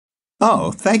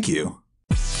Oh, thank you.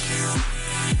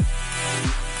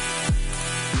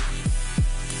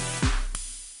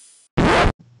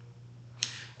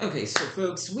 Okay, so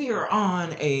folks, we are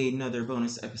on another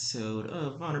bonus episode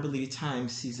of Vulnerability Time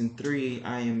Season 3.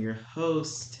 I am your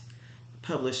host,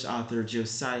 published author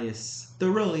Josias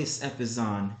Thorolius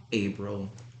Epizon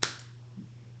April.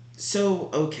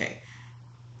 Okay.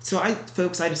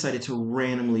 Folks, I decided to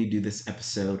randomly do this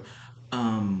episode.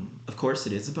 Of course,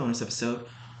 it is a bonus episode.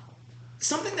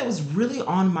 Something that was really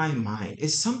on my mind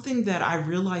is something that I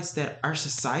realized that our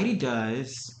society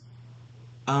does,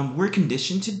 we're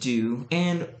conditioned to do,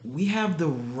 and we have the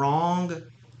wrong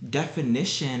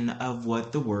definition of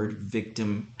what the word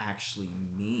victim actually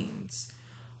means.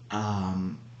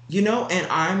 And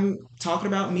I'm talking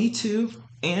about me too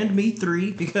and me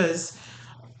three because,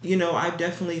 I've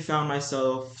definitely found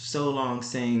myself so long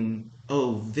saying,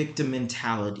 oh, victim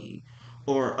mentality,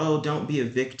 or oh, don't be a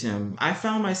victim. I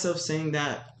found myself saying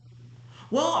that.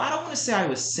 Well, I don't want to say I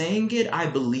was saying it, I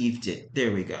believed it.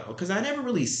 There we go. Because I never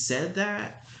really said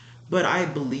that, but I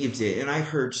believed it, and I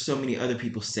heard so many other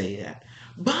people say that.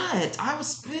 But I was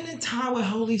spending time with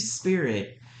Holy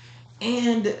Spirit,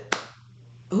 and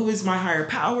who is my higher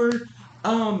power?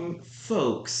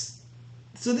 Folks.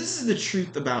 So this is the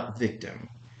truth about victim.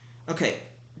 Okay,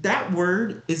 that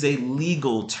word is a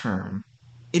legal term.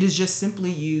 It is just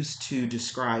simply used to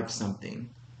describe something.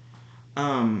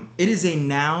 It is a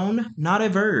noun, not a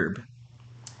verb.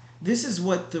 This is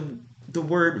what the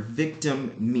word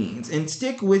victim means. And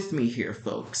stick with me here,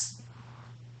 folks.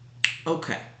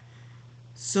 Okay.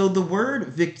 So the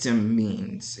word victim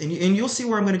means, and you'll see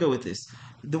where I'm going to go with this.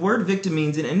 The word victim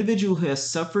means an individual who has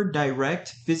suffered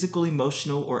direct physical,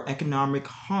 emotional, or economic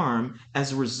harm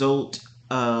as a result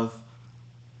of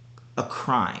a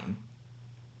crime,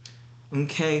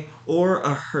 okay, or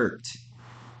a hurt.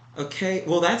 Okay,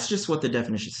 well, that's just what the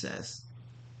definition says.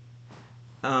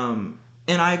 And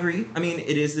I agree. I mean,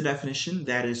 it is the definition.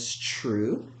 That is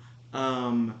true.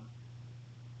 Um,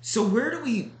 So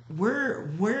when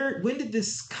did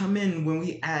this come in when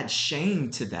we add shame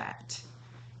to that?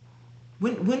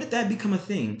 When did that become a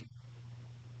thing?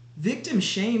 Victim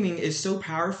shaming is so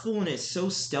powerful and it's so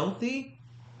stealthy.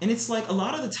 And it's like a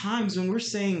lot of the times when we're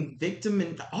saying victim,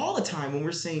 and all the time when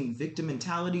we're saying victim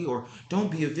mentality or don't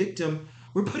be a victim,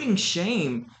 we're putting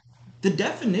shame. The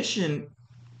definition,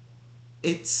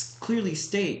 it clearly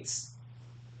states,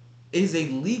 is a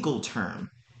legal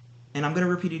term. And I'm going to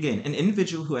repeat it again: an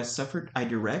individual who has suffered a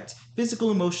direct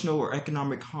physical, emotional, or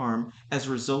economic harm as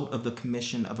a result of the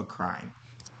commission of a crime.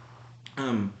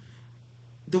 Um,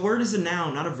 the word is a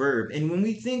noun, not a verb. And when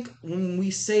we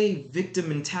say victim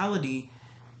mentality,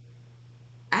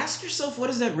 ask yourself, what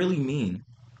does that really mean?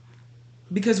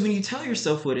 Because when you tell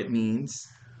yourself what it means,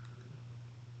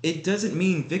 it doesn't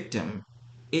mean victim,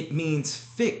 it means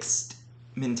fixed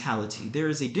mentality. There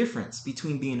is a difference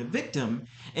between being a victim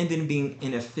and then being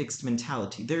in a fixed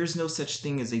mentality. There is no such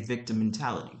thing as a victim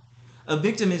mentality. A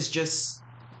victim is just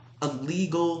a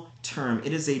legal term,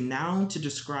 it is a noun to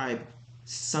describe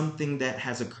something that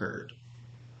has occurred.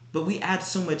 But we add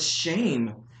so much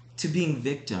shame to being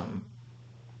victim.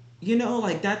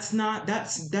 Like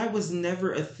that was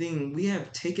never a thing. We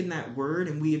have taken that word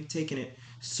and we have taken it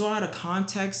so out of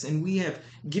context, and we have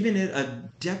given it a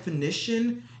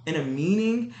definition and a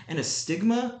meaning and a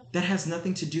stigma that has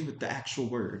nothing to do with the actual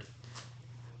word.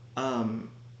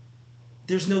 Um,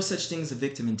 there's no such thing as a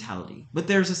victim mentality, but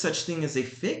there's a such thing as a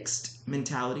fixed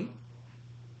mentality.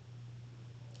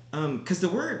 Because the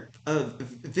word of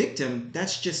victim,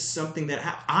 that's just something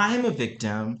that I'm a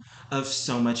victim of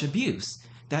so much abuse.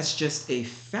 That's just a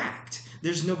fact.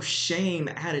 There's no shame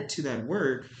added to that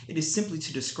word. It is simply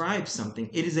to describe something.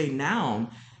 It is a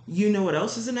noun. You know what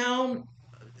else is a noun?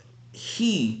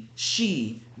 He,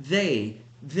 she, they,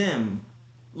 them.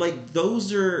 Like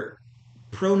those are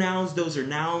pronouns, those are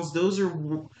nouns,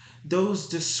 those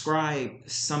describe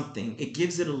something. It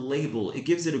gives it a label, it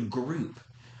gives it a group,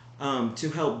 to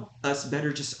help us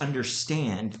better just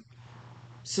understand.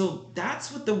 So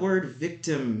that's what the word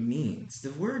victim means. The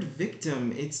word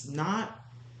victim, it's not,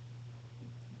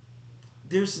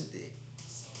 there's,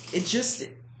 it just,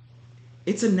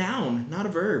 it's a noun, not a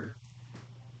verb.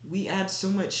 We add so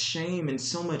much shame and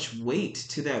so much weight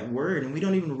to that word, and we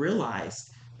don't even realize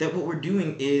that what we're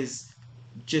doing is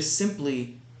just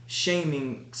simply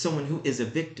shaming someone who is a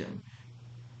victim.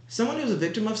 Someone who's a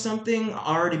victim of something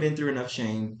already been through enough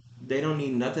shame. They don't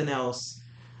need nothing else.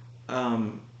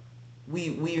 Um,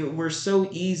 we're so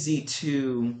easy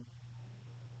to,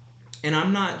 and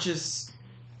I'm not just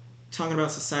talking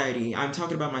about society, I'm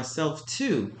talking about myself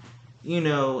too, you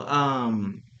know,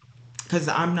 because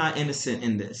I'm not innocent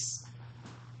in this.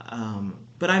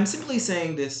 But I'm simply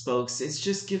saying this, folks. It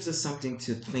just gives us something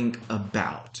to think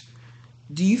about.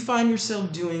 Do you find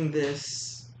yourself doing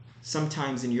this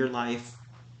sometimes in your life,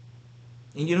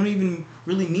 and you don't even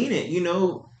really mean it?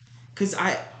 Because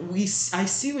I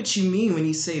see what you mean when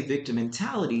you say victim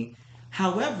mentality.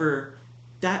 However,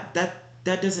 that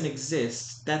doesn't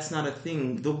exist. That's not a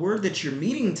thing. The word that you're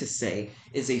meaning to say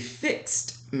is a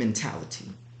fixed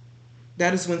mentality.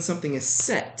 That is when something is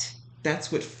set.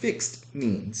 That's what fixed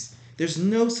means. There's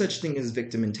no such thing as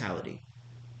victim mentality.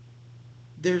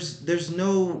 There's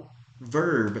no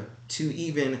verb to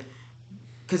even,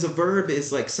 because a verb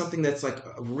is like something that's like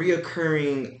a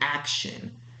reoccurring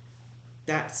action.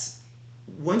 That's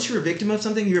Once you're a victim of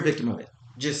something, you're a victim of it.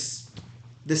 Just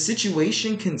the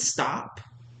situation can stop,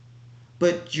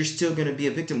 but you're still going to be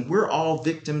a victim. We're all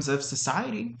victims of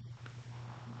society.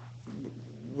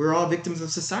 We're all victims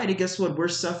of society. Guess what? We're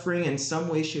suffering in some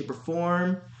way, shape, or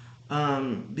form,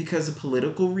 because of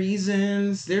political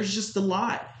reasons. There's just a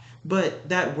lot. But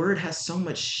that word has so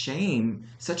much shame,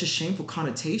 such a shameful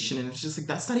connotation, and it's just like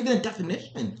that's not even a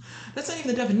definition. That's not even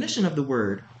the definition of the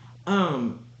word.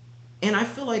 Um, and I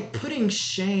feel like putting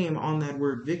shame on that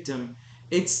word victim,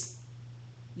 it's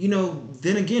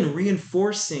then again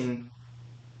reinforcing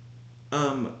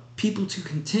people to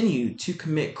continue to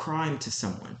commit crime to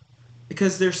someone,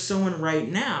 because there's someone right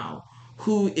now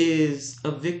who is a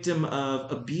victim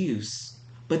of abuse,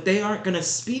 but they aren't going to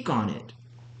speak on it.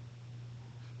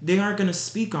 They aren't going to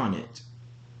speak on it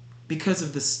because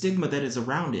of the stigma that is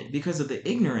around it, because of the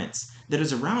ignorance that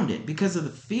is around it, because of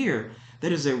the fear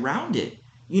that is around it.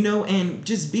 And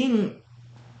just being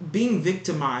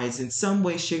victimized in some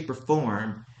way, shape, or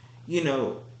form, you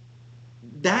know,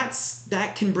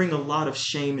 that can bring a lot of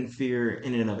shame and fear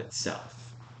in and of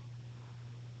itself.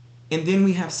 And then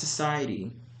we have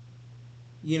society,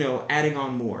 adding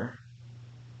on more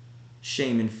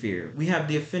shame and fear. We have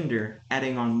the offender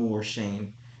adding on more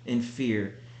shame and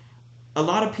fear. A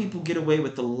lot of people get away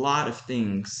with a lot of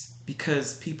things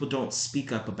because people don't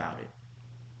speak up about it.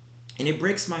 And it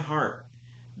breaks my heart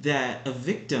that a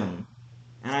victim,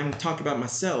 and I'm talking about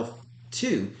myself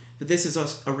too, but this is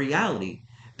a reality,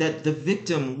 that the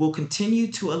victim will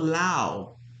continue to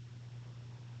allow,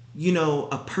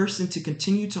 a person to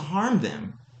continue to harm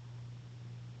them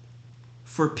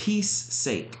for peace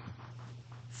sake,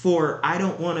 for I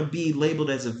don't want to be labeled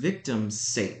as a victim's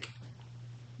sake.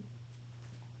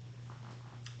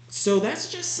 So that's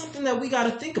just something that we got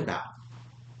to think about.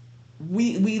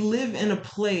 We live in a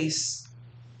place,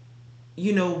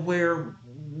 where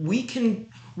we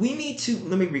need to,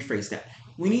 let me rephrase that.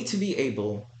 We need to be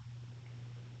able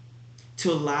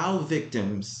to allow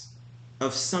victims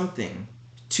of something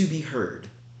to be heard.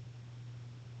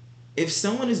 If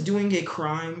someone is doing a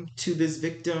crime to this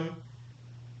victim,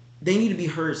 they need to be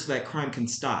heard so that crime can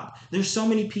stop. There's so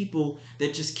many people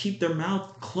that just keep their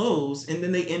mouth closed and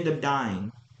then they end up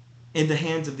dying in the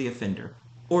hands of the offender,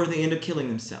 or they end up killing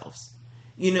themselves.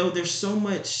 There's so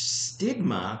much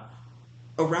stigma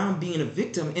around being a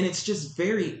victim, and it's just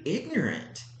very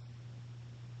ignorant.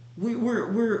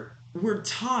 We're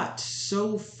taught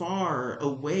so far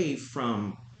away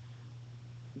from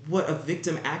what a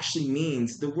victim actually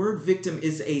means. The word victim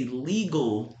is a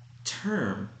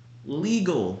term,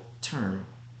 legal term.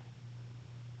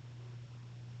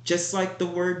 Just like the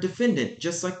word defendant,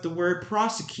 just like the word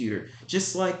prosecutor,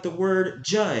 just like the word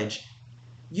judge.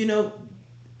 You know,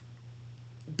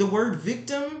 the word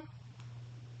victim,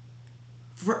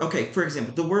 for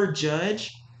example, the word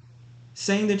judge,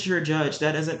 saying that you're a judge,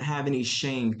 that doesn't have any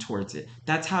shame towards it.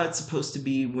 That's how it's supposed to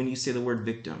be when you say the word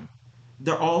victim.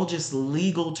 They're all just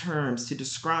legal terms to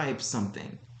describe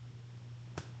something.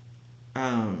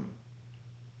 Um,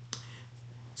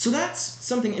 so that's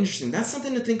something interesting. That's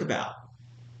something to think about.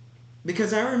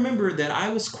 Because I remember that I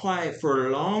was quiet for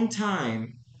a long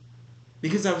time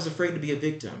because I was afraid to be a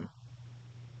victim.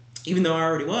 Even though I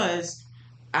already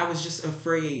I was just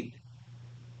afraid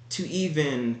to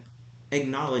even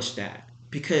acknowledge that,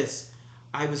 because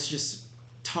I was just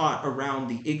taught around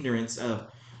the ignorance of,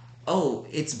 oh,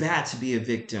 it's bad to be a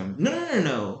victim. No, no, no,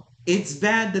 no. It's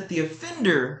bad that the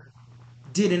offender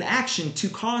did an action to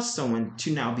cause someone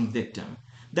to now be victim.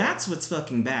 That's what's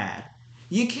fucking bad.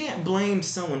 You can't blame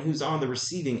someone who's on the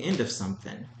receiving end of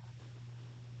something.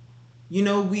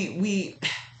 We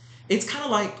it's kind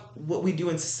of like what we do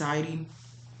in society.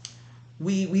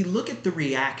 We look at the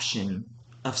reaction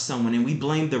of someone and we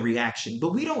blame the reaction,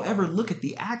 but we don't ever look at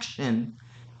the action.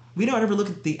 We don't ever look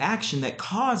at the action that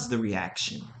caused the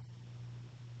reaction.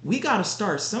 We got to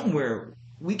start somewhere.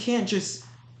 We can't just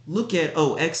look at,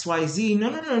 oh, XYZ. No,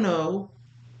 no, no, no.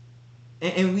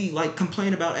 And we like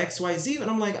complain about XYZ, and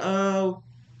I'm like, oh.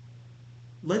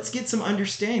 Let's get some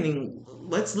understanding.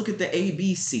 Let's look at the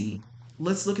ABC.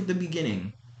 Let's look at the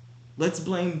beginning. Let's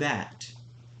blame that.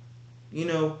 You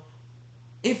know,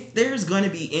 if there's going to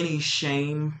be any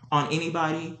shame on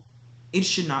anybody, it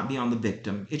should not be on the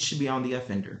victim. It should be on the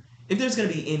offender. If there's going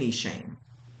to be any shame.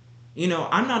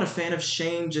 I'm not a fan of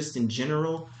shame just in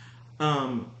general.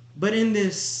 But in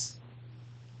this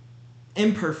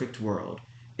imperfect world,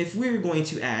 if we're going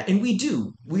to add, and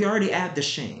we already add the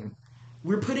shame,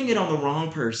 we're putting it on the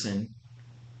wrong person,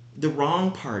 the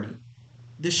wrong party.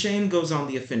 The shame goes on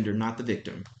the offender, not the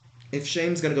victim. If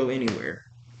shame's gonna go anywhere,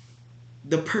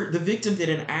 the victim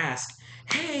didn't ask,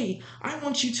 "Hey, I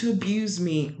want you to abuse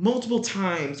me multiple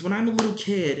times when I'm a little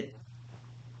kid."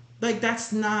 Like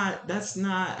that's not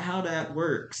how that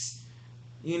works,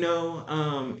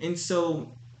 And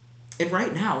so, and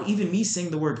right now, even me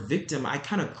saying the word victim, I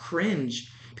kind of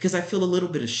cringe because I feel a little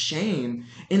bit of shame,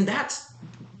 and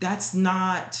that's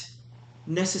not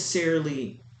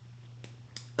necessarily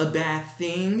a bad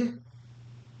thing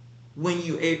when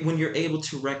you're able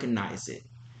to recognize it.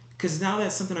 Because now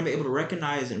that's something I'm able to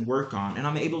recognize and work on, and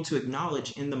I'm able to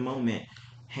acknowledge in the moment,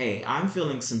 hey, I'm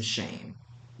feeling some shame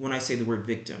when I say the word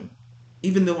victim,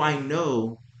 even though I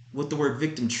know what the word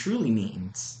victim truly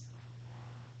means.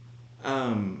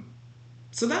 Um,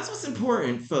 so that's what's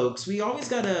important, folks. We always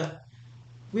gotta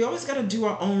do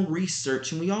our own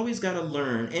research, and we always gotta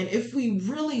learn. And if we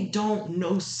really don't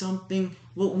know something,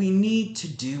 what we need to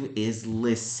do is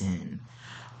listen.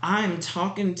 I'm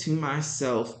talking to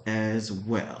myself as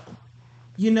well.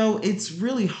 It's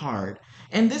really hard.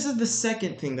 And this is the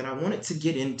second thing that I wanted to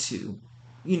get into,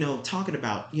 talking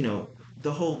about,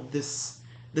 the whole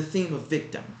the theme of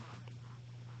victim.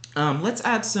 Let's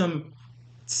add some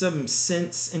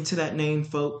sense into that name,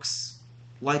 folks,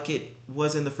 like it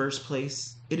was in the first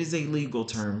place. It is a legal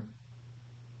term.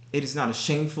 It is not a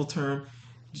shameful term.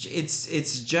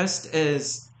 It's just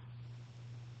as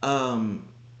um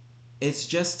it's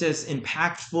just as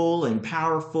impactful and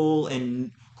powerful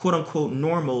and quote unquote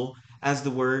normal as the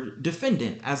word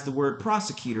defendant, as the word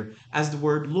prosecutor, as the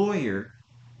word lawyer,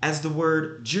 as the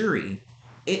word jury.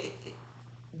 It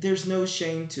there's no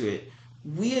shame to it.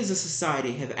 We as a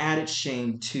society have added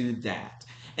shame to that.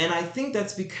 And I think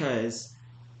that's because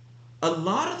a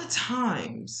lot of the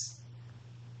times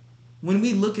when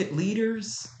we look at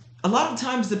leaders, a lot of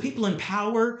times the people in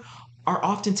power are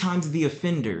oftentimes the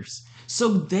offenders. So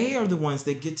they are the ones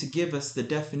that get to give us the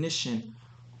definition,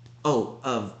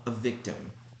 of a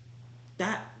victim.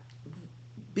 That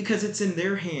because it's in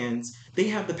their hands, they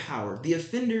have the power. The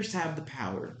offenders have the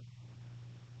power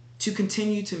to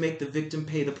continue to make the victim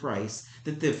pay the price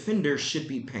that the offender should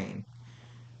be paying.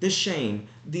 The shame,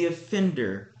 the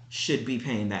offender should be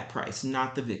paying that price,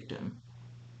 not the victim.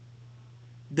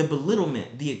 The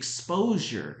belittlement, the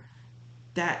exposure,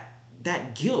 that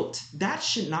guilt, that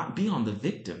should not be on the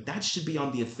victim. That should be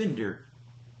on the offender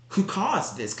who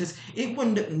caused this, because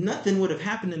nothing would have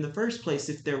happened in the first place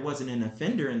if there wasn't an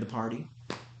offender in the party.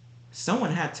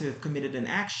 Someone had to have committed an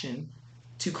action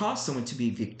to cause someone to be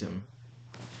victim.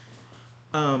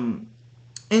 Um,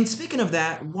 and speaking of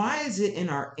that, why is it in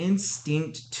our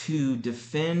instinct to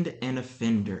defend an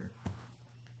offender?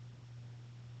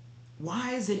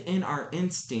 Why is it in our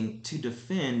instinct to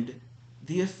defend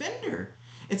the offender?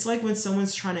 It's like when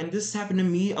someone's trying to, and this happened to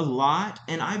me a lot,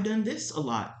 and I've done this a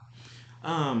lot.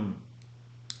 Um,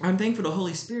 I'm thankful to the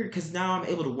Holy Spirit because now I'm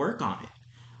able to work on it,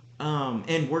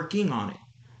 and working on it.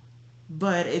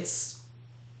 But it's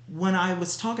when I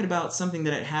was talking about something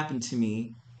that had happened to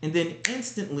me, and then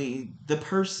instantly the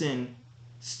person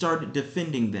started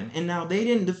defending them. And now they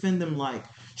didn't defend them like,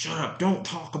 shut up,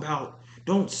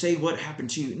 don't say what happened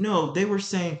to you. No, they were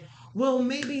saying, well,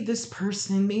 maybe this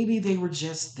person, maybe they were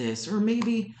just this, or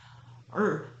maybe,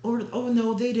 or oh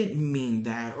no, they didn't mean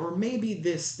that, or maybe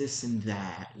this and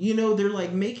that. They're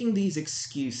like making these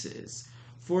excuses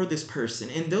for this person.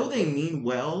 And though they mean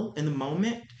well in the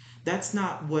moment, that's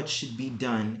not what should be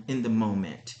done in the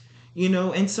moment.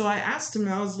 And so I asked him,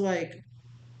 I was like,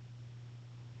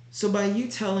 so by you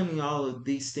telling me all of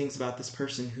these things about this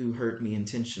person who hurt me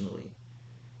intentionally,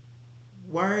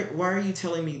 why are you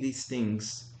telling me these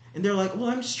things? And they're like, well,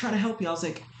 I'm just trying to help you. I was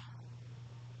like,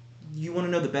 you want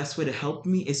to know the best way to help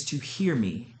me is to hear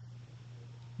me.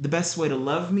 The best way to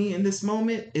love me in this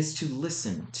moment is to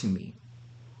listen to me.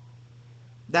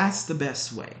 That's the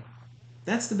best way.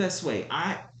 That's the best way.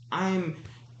 I'm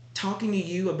talking to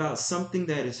you about something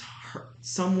that is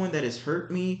someone that has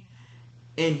hurt me,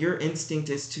 and your instinct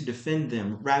is to defend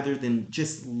them rather than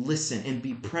just listen and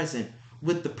be present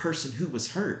with the person who was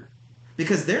hurt,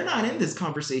 because they're not in this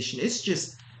conversation. It's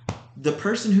just the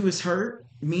person who has hurt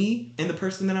me and the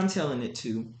person that I'm telling it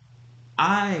to.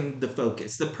 I'm the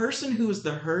focus. The person who is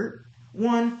the hurt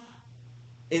one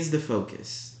is the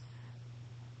focus.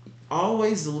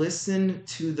 Always listen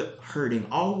to the hurting.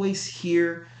 Always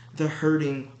hear the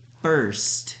hurting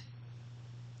first.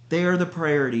 They are the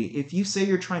priority. If you say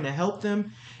you're trying to help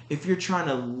them, if you're trying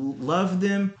to love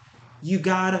them, you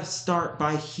gotta start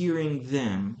by hearing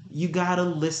them. You gotta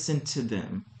listen to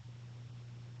them.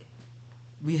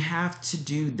 We have to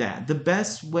do that. The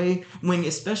best way,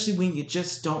 especially when you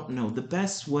just don't know, the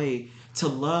best way to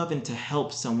love and to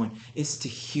help someone is to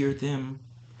hear them,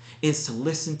 is to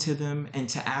listen to them, and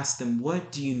to ask them,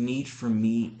 what do you need from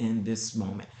me in this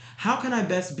moment? How can I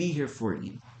best be here for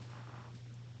you?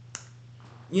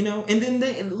 And then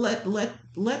they let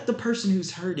the person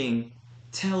who's hurting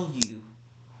tell you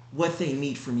what they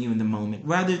need from you in the moment,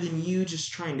 rather than you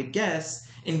just trying to guess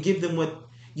and give them what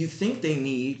you think they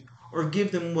need, or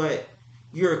give them what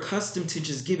you're accustomed to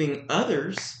just giving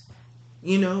others.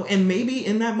 And maybe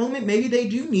in that moment, maybe they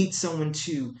do need someone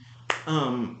to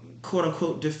quote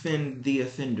unquote defend the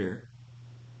offender.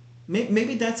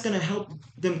 Maybe that's going to help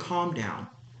them calm down.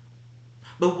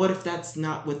 But what if that's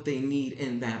not what they need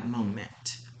in that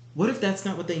moment? What if that's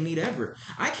not what they need ever?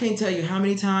 I can't tell you how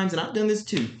many times, and I've done this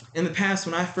too in the past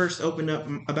when I first opened up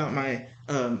about my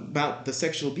about the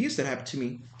sexual abuse that happened to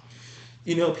me.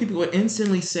 People would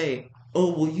instantly say,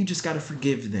 "Oh, well, you just got to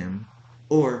forgive them,"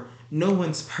 or "No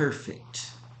one's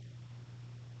perfect,"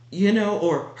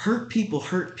 or "Hurt people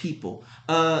hurt people."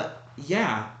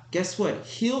 Yeah. Guess what?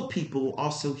 Healed people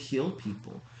also heal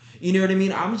people. You know what I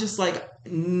mean? I'm just like,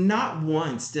 not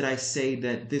once did I say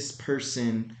that this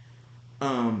person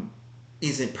um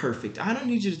isn't perfect. I don't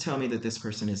need you to tell me that this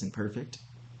person isn't perfect.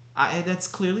 That's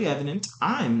clearly evident.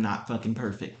 I'm not fucking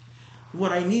perfect.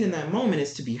 What I need in that moment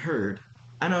is to be heard.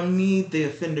 I don't need the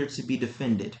offender to be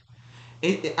defended.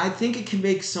 I think it can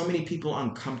make so many people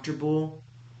uncomfortable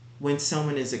when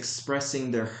someone is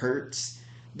expressing their hurts,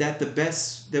 that the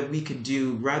best that we could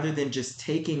do, rather than just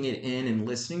taking it in and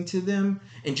listening to them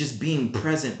and just being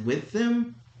present with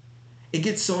them, it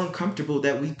gets so uncomfortable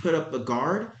that we put up a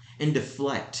guard and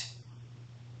deflect.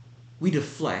 We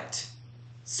deflect.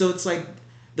 So it's like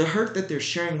the hurt that they're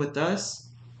sharing with us,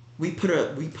 we put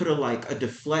a like a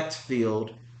deflect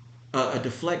field, a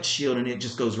deflect shield, and it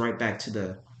just goes right back to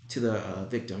the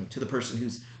victim, to the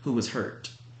person who was hurt.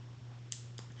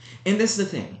 And this is the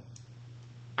thing.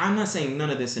 I'm not saying none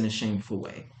of this in a shameful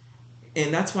way,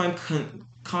 and that's why I'm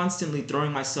constantly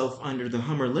throwing myself under the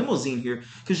Hummer limousine here,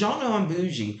 because y'all know I'm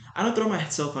bougie. I don't throw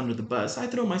myself under the bus. I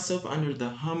throw myself under the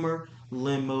Hummer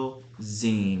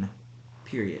limousine.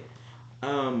 Period.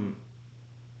 Um,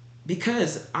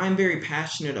 because I'm very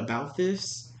passionate about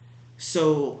this.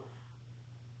 So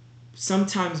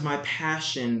sometimes my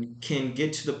passion can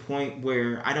get to the point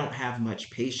where I don't have much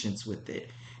patience with it,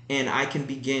 and I can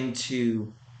begin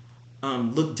to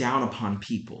look down upon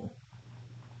people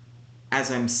as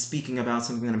I'm speaking about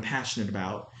something that I'm passionate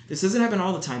about. This doesn't happen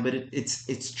all the time, but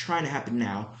it's trying to happen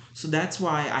now. So that's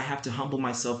why I have to humble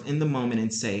myself in the moment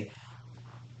and say,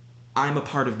 I'm a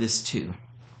part of this too.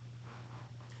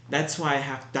 That's why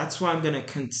I'm gonna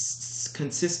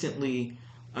consistently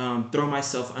throw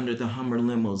myself under the Hummer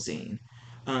limousine,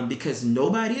 because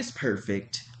nobody is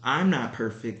perfect. I'm not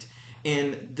perfect,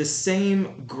 and the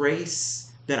same grace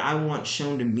that I want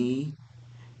shown to me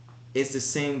is the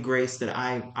same grace that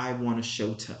I want to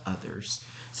show to others.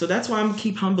 So that's why I'm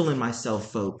keep humbling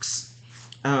myself, folks.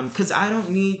 Because I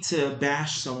don't need to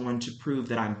bash someone to prove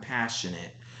that I'm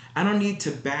passionate. I don't need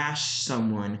to bash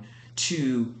someone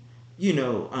to,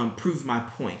 prove my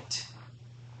point.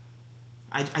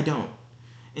 I don't.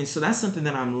 And so that's something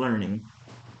that I'm learning.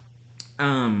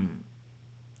 Um,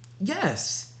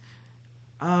 yes.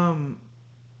 Um,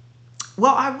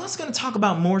 well, I was going to talk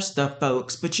about more stuff,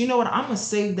 folks, but you know what? I'm going to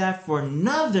save that for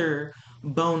another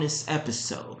bonus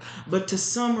episode. But to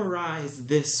summarize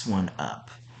this one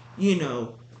up, you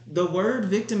know, the word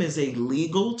victim is a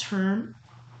legal term,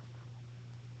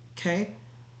 okay?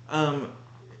 Um,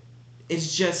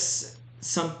 it's just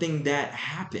something that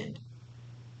happened.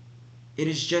 It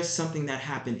is just something that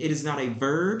happened. It is not a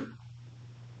verb,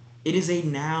 it is a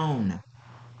noun.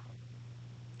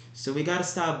 So we got to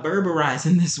stop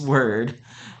barbarizing this word.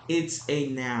 It's a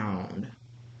noun.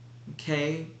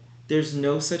 Okay? There's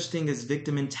no such thing as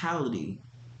victim mentality.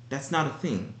 That's not a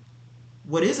thing.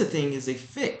 What is a thing is a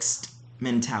fixed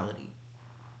mentality.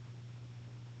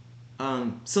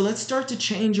 So let's start to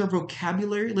change our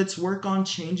vocabulary. Let's work on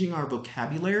changing our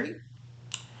vocabulary.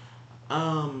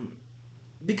 Um,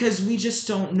 because we just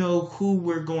don't know who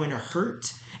we're going to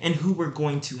hurt and who we're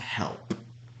going to help.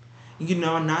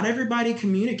 Not everybody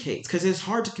communicates, because it's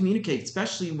hard to communicate,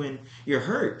 especially when you're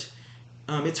hurt.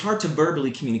 it's hard to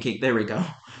verbally communicate. There we go.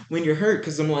 When you're hurt,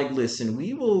 because I'm like, listen,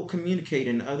 we will communicate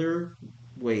in other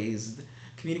ways.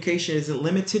 Communication isn't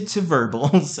limited to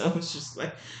verbal, so it's just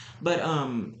like, but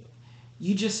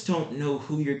you just don't know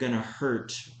who you're gonna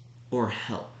hurt or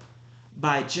help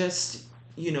by just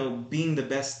being the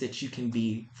best that you can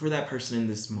be for that person in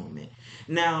this moment.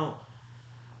 Now,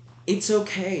 it's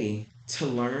okay to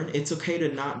learn. It's okay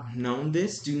to not know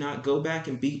this. Do not go back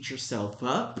and beat yourself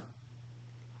up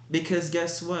because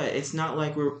guess what? It's not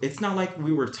like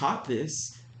we were taught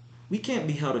this. We can't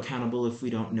be held accountable if we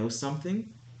don't know something.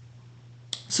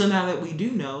 So now that we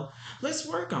do know, let's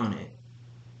work on it.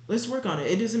 Let's work on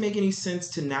it. It doesn't make any sense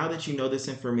to, now that you know this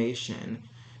information,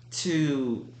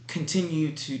 to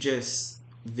continue to just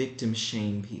victim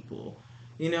shame people.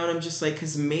 You know what I'm just like,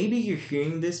 because maybe you're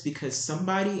hearing this because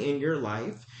somebody in your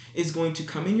life is going to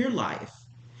come in your life,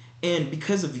 and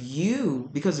because of you,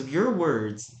 because of your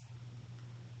words,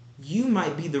 you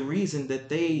might be the reason that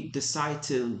they decide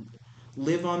to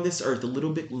live on this earth a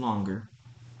little bit longer.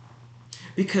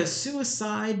 Because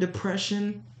suicide,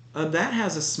 depression, that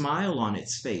has a smile on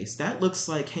its face. That looks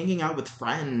like hanging out with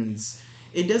friends.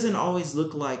 It doesn't always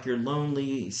look like you're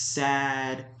lonely,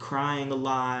 sad, crying a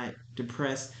lot,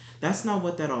 depressed. That's not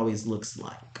what that always looks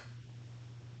like.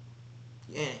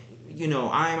 And,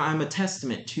 I'm a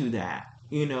testament to that.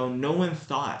 No one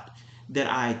thought that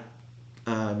I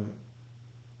um,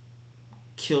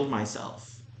 killed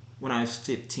myself when I was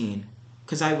 15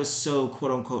 because I was so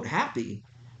quote unquote happy.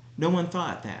 No one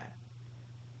thought that.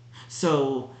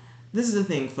 So, this is the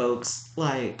thing, folks.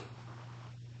 Like,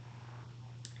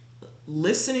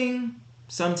 listening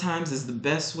sometimes is the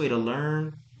best way to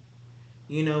learn.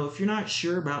 If you're not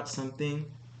sure about something,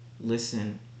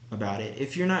 listen about it.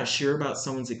 If you're not sure about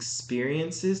someone's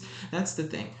experiences, that's the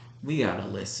thing. We gotta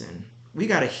listen. We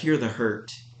gotta hear the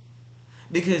hurt.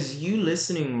 Because you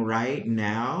listening right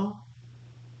now,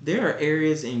 there are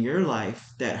areas in your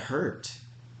life that hurt.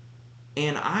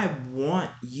 And I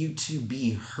want you to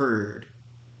be heard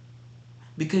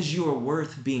because you are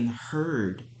worth being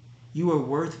heard. You are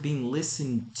worth being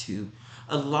listened to.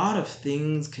 A lot of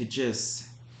things could just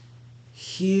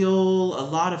heal, a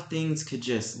lot of things could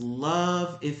just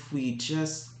love if we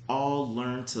just all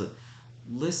learn to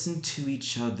listen to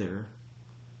each other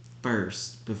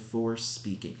first before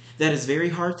speaking. That is very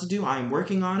hard to do. I am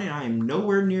working on it. I am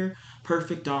nowhere near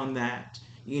perfect on that.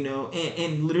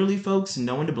 And literally, folks,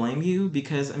 no one to blame you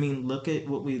because, I mean, look at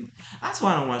what we. That's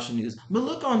why I don't watch the news. But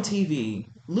look on TV.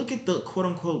 Look at the quote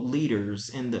unquote leaders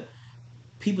and the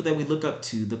people that we look up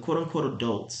to, the quote unquote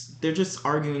adults. They're just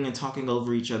arguing and talking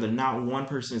over each other. Not one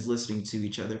person is listening to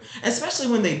each other, especially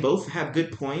when they both have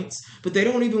good points, but they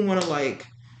don't even want to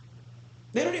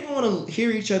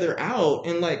hear each other out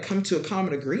and like come to a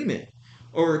common agreement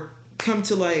or come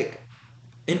to like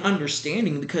an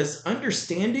understanding, because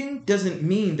understanding doesn't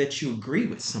mean that you agree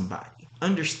with somebody.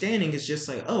 Understanding is just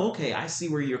like, oh, okay, I see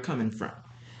where you're coming from.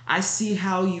 I see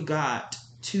how you got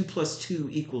 2 plus 2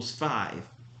 equals 5.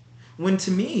 When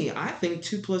to me, I think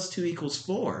 2 plus 2 equals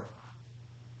 4.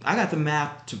 I got the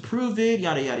math to prove it,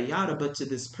 yada, yada, yada. But to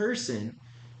this person,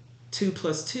 2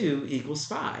 plus 2 equals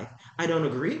 5. I don't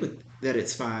agree with that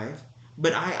it's 5,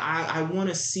 but I want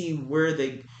to see where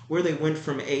they went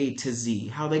from A to Z,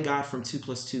 how they got from 2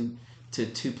 plus 2 to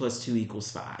 2 plus 2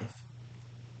 equals 5.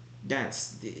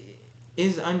 That's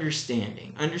is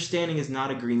understanding. Understanding is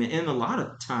not agreement. And a lot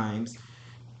of times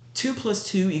 2 plus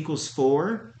 2 equals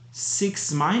 4.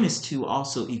 6 minus 2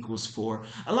 also equals 4.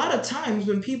 A lot of times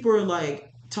when people are like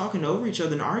talking over each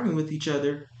other and arguing with each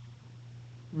other,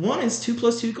 one is 2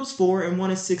 plus 2 equals 4 and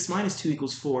one is 6 minus 2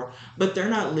 equals 4, but they're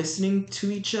not listening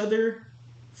to each other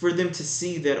for them to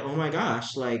see that, oh my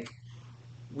gosh, like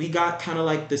we got kind of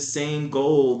like the same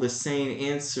goal, the same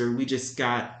answer. We're just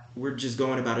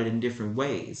going about it in different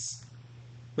ways.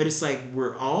 But it's like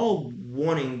we're all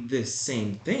wanting this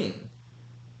same thing.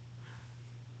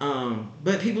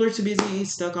 But people are too busy,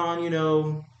 stuck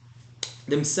on,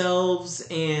 themselves,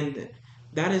 and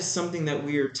that is something that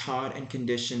we are taught and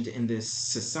conditioned in this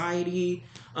society,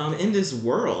 in this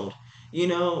world.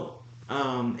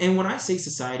 And when I say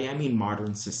society, I mean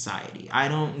modern society. I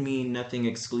don't mean nothing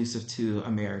exclusive to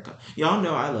America. Y'all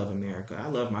know I love America. I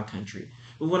love my country.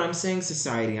 But when I'm saying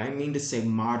society, I mean to say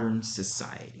modern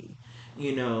society.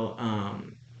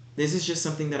 This is just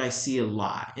something that I see a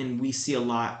lot, and we see a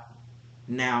lot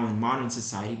now in modern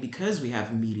society because we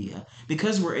have media,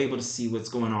 because we're able to see what's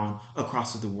going on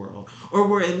across the world, or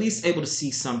we're at least able to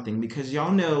see something, because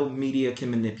y'all know media can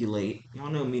manipulate. Y'all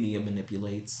know media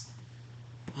manipulates.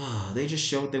 Oh, they just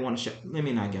show what they want to show. Let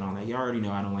me not get on that. You already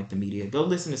know I don't like the media. Go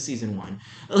listen to season 1.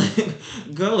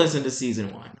 Go listen to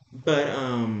season 1. But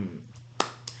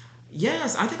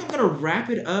yes, I think I'm gonna wrap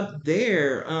it up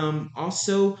there.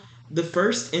 Also, the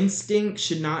first instinct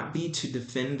should not be to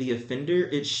defend the offender.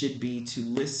 It should be to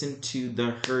listen to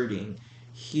the hurting,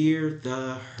 hear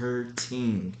the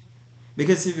hurting.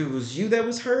 Because if it was you that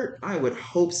was hurt, I would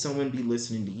hope someone be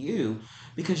listening to you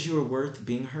because you are worth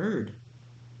being heard.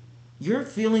 Your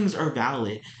feelings are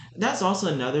valid. That's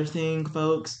also another thing,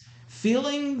 folks.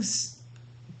 Feelings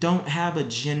don't have a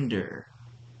gender.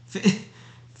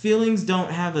 Feelings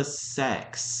don't have a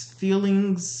sex.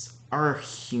 Feelings are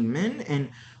human, and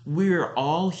we're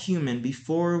all human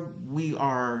before we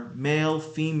are male,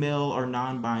 female, or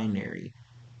non binary.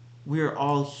 We're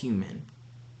all human.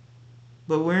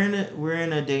 But we're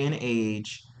in a day and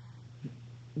age.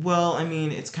 Well, I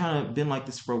mean, it's kind of been like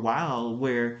this for a while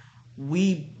where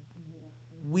we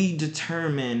we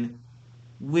determine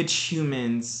which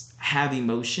humans have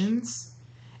emotions,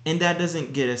 and that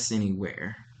doesn't get us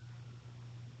anywhere.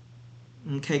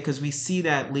 Okay, because we see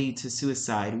that lead to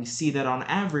suicide. We see that on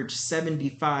average,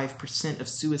 75% of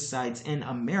suicides in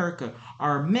America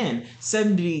are men.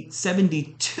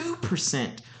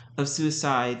 72% of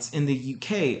suicides in the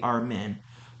UK are men.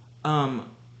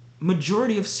 Um,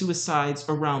 Majority of suicides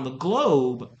around the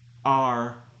globe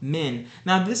are men.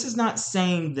 Now, this is not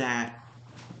saying that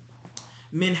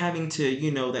men having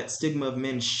to, that stigma of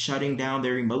men shutting down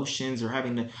their emotions or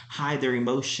having to hide their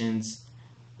emotions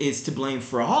is to blame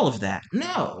for all of that.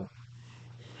 No.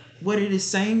 What it is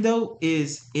saying, though,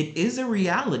 is it is a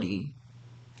reality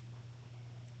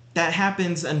that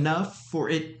happens enough for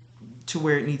it to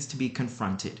where it needs to be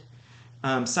confronted.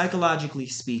 Psychologically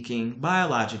speaking,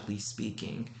 biologically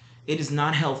speaking, it is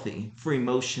not healthy for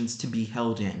emotions to be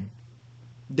held in.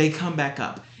 They come back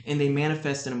up and they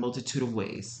manifest in a multitude of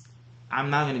ways. I'm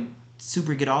not going to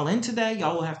super get all into that.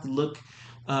 Y'all will have to look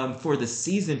for the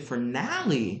season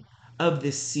finale of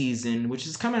this season, which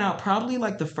is coming out probably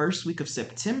like the first week of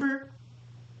September.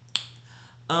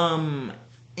 Um,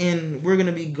 and we're going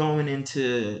to be diving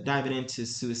into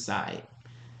suicide.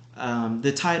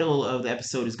 The title of the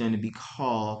episode is going to be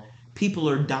called People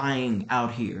Are Dying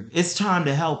Out Here. It's time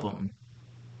to help them.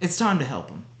 It's time to help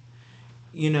them.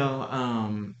 You know,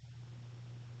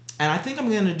 and I think I'm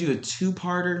going to do a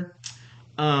two-parter.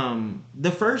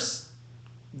 The first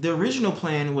the original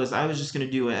plan was I was just going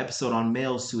to do an episode on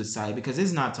male suicide because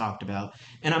it's not talked about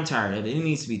and I'm tired of it. It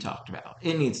needs to be talked about.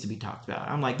 It needs to be talked about.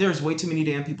 I'm like, there's way too many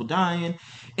damn people dying.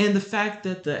 And the fact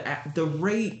that the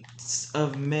rates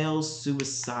of male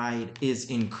suicide is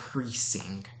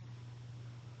increasing.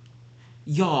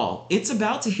 Y'all, it's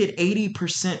about to hit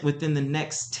 80% within the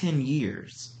next 10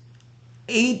 years.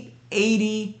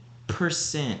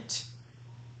 80%.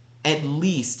 At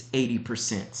least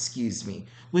 80%, excuse me,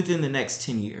 within the next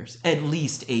 10 years. At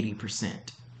least 80%.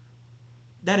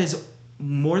 That is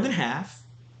more than half.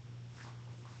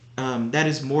 That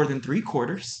is more than three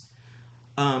quarters.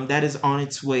 That is on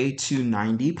its way to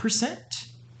 90%.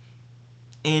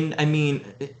 And I mean,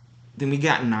 then we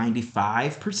got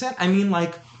 95%. I mean,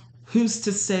 like, who's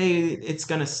to say it's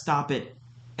going to stop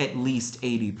at least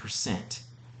 80%?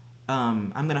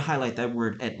 I'm going to highlight that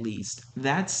word at least.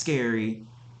 That's scary.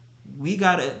 We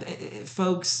gotta,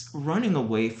 folks, running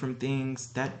away from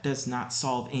things, that does not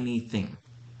solve anything.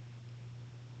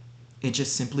 It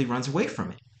just simply runs away from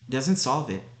it. Doesn't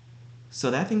solve it. So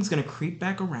that thing's gonna creep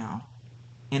back around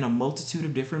in a multitude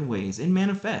of different ways and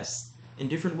manifest in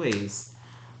different ways.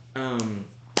 Um,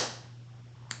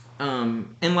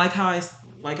 and like how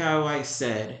I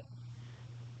said,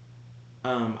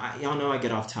 y'all know I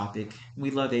get off topic.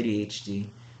 We love ADHD.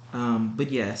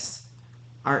 But yes,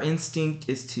 our instinct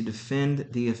is to defend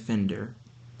the offender.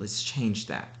 Let's change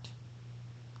that.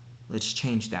 Let's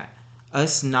change that.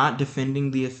 Us not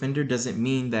defending the offender doesn't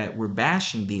mean that we're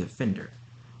bashing the offender.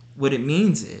 What it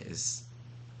means is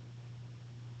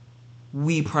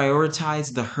we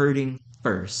prioritize the hurting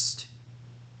first.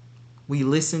 We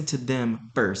listen to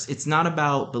them first. It's not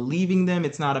about believing them,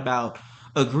 it's not about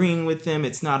agreeing with them,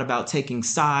 it's not about taking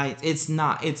sides. It's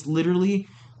not. It's literally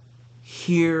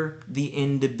hear the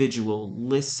individual,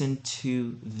 listen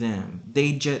to them.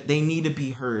 They need to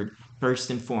be heard first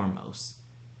and foremost.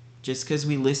 Just because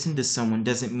we listen to someone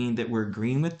doesn't mean that we're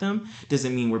agreeing with them,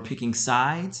 doesn't mean we're picking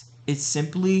sides. It's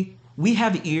simply, we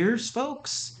have ears,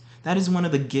 folks. That is one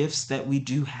of the gifts that we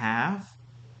do have.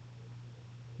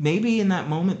 Maybe in that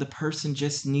moment, the person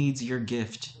just needs your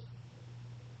gift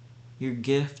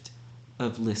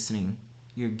of listening,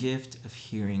 your gift of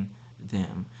hearing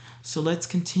them. So let's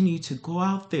continue to go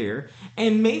out there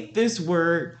and make this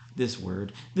world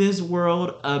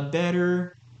a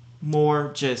better,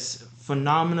 more just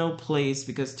phenomenal place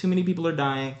because too many people are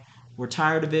dying. We're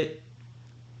tired of it.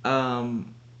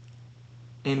 Um,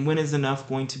 And when is enough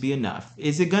going to be enough?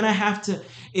 Is it gonna have to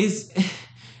is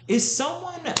is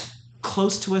someone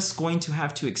close to us going to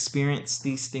have to experience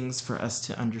these things for us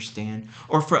to understand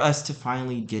or for us to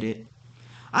finally get it?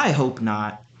 I hope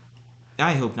not.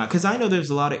 I hope not, because I know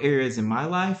there's a lot of areas in my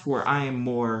life where I am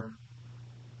more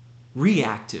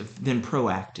reactive than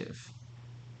proactive.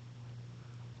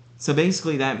 So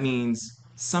basically, that means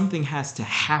something has to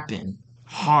happen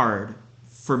hard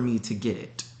for me to get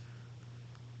it.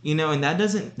 And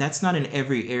that's not in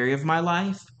every area of my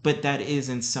life, but that is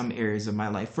in some areas of my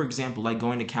life. For example, like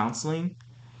going to counseling,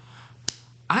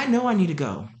 I know I need to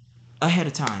go ahead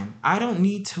of time. I don't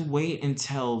need to wait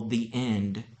until the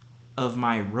end of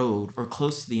my road or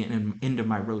close to the end of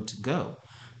my road to go.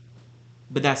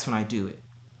 But that's when I do it.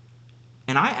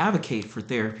 And I advocate for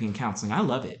therapy and counseling. I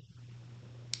love it.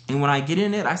 And when I get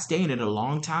in it, I stay in it a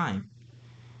long time.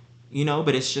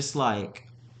 But it's just like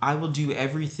I will do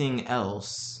everything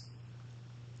else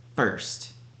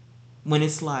first. When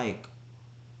it's like,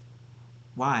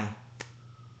 why?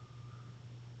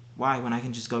 Why when I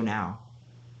can just go now?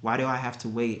 Why do I have to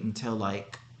wait until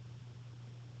like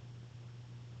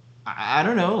I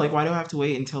don't know, like why do I have to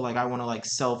wait until like I want to like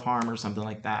self-harm or something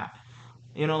like that?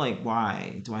 Like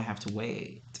why do I have to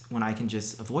wait when I can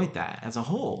just avoid that as a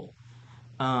whole?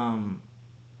 Um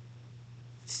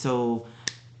so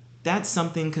that's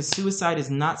something, because suicide is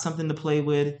not something to play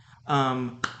with.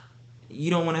 Um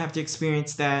you don't want to have to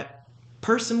experience that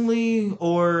personally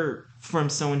or from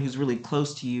someone who's really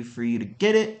close to you for you to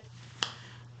get it.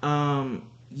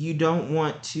 You don't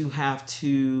want to have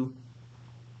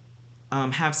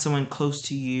someone close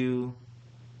to you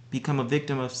become a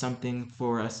victim of something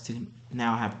for us to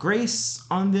now have grace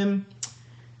on them.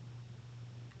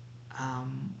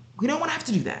 We don't want to have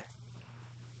to do that.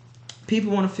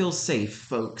 People want to feel safe,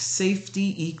 folks.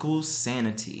 Safety equals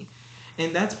sanity.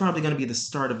 And that's probably going to be the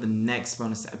start of the next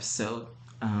bonus episode.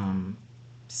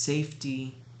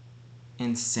 Safety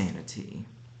and sanity.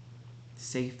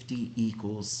 Safety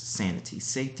equals sanity.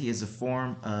 Safety is a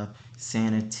form of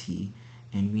sanity,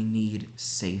 and we need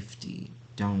safety,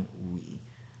 don't we?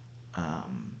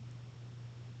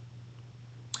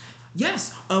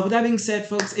 Yes. With that being said,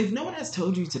 folks, if no one has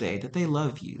told you today that they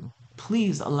love you,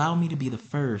 please allow me to be the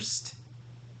first.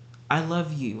 I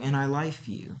love you and I like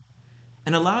you.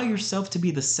 And allow yourself to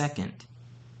be the second.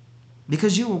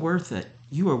 Because you are worth it.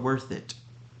 You are worth it.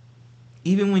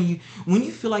 Even when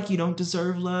you feel like you don't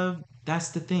deserve love, that's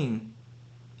the thing.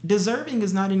 Deserving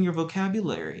is not in your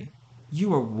vocabulary.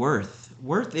 You are worth.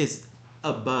 Worth is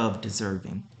above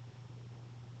deserving.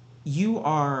 You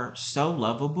are so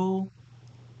lovable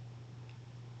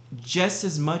just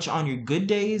as much on your good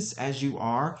days as you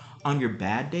are on your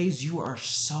bad days. You are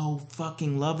so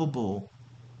fucking lovable.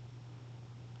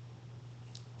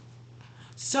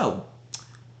 So,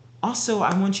 also,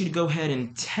 I want you to go ahead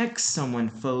and text someone,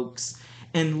 folks,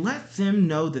 and let them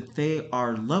know that they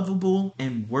are lovable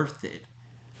and worth it.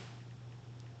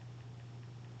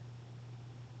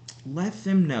 Let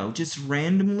them know. Just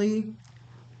randomly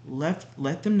let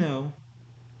them know.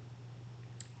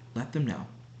 Let them know.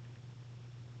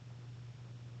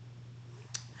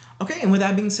 Okay, and with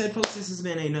that being said, folks, this has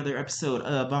been another episode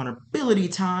of Vulnerability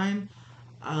Time.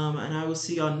 And I will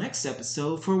see y'all next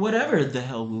episode for whatever the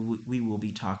hell we will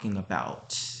be talking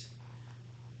about.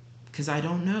 Because I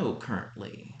don't know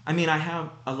currently. I mean, I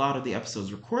have a lot of the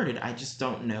episodes recorded. I just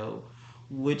don't know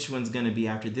which one's going to be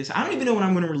after this. I don't even know when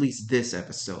I'm going to release this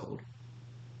episode.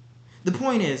 The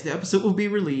point is, the episode will be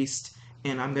released,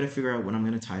 and I'm going to figure out what I'm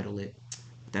going to title it.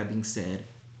 With that being said,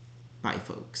 bye,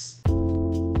 folks.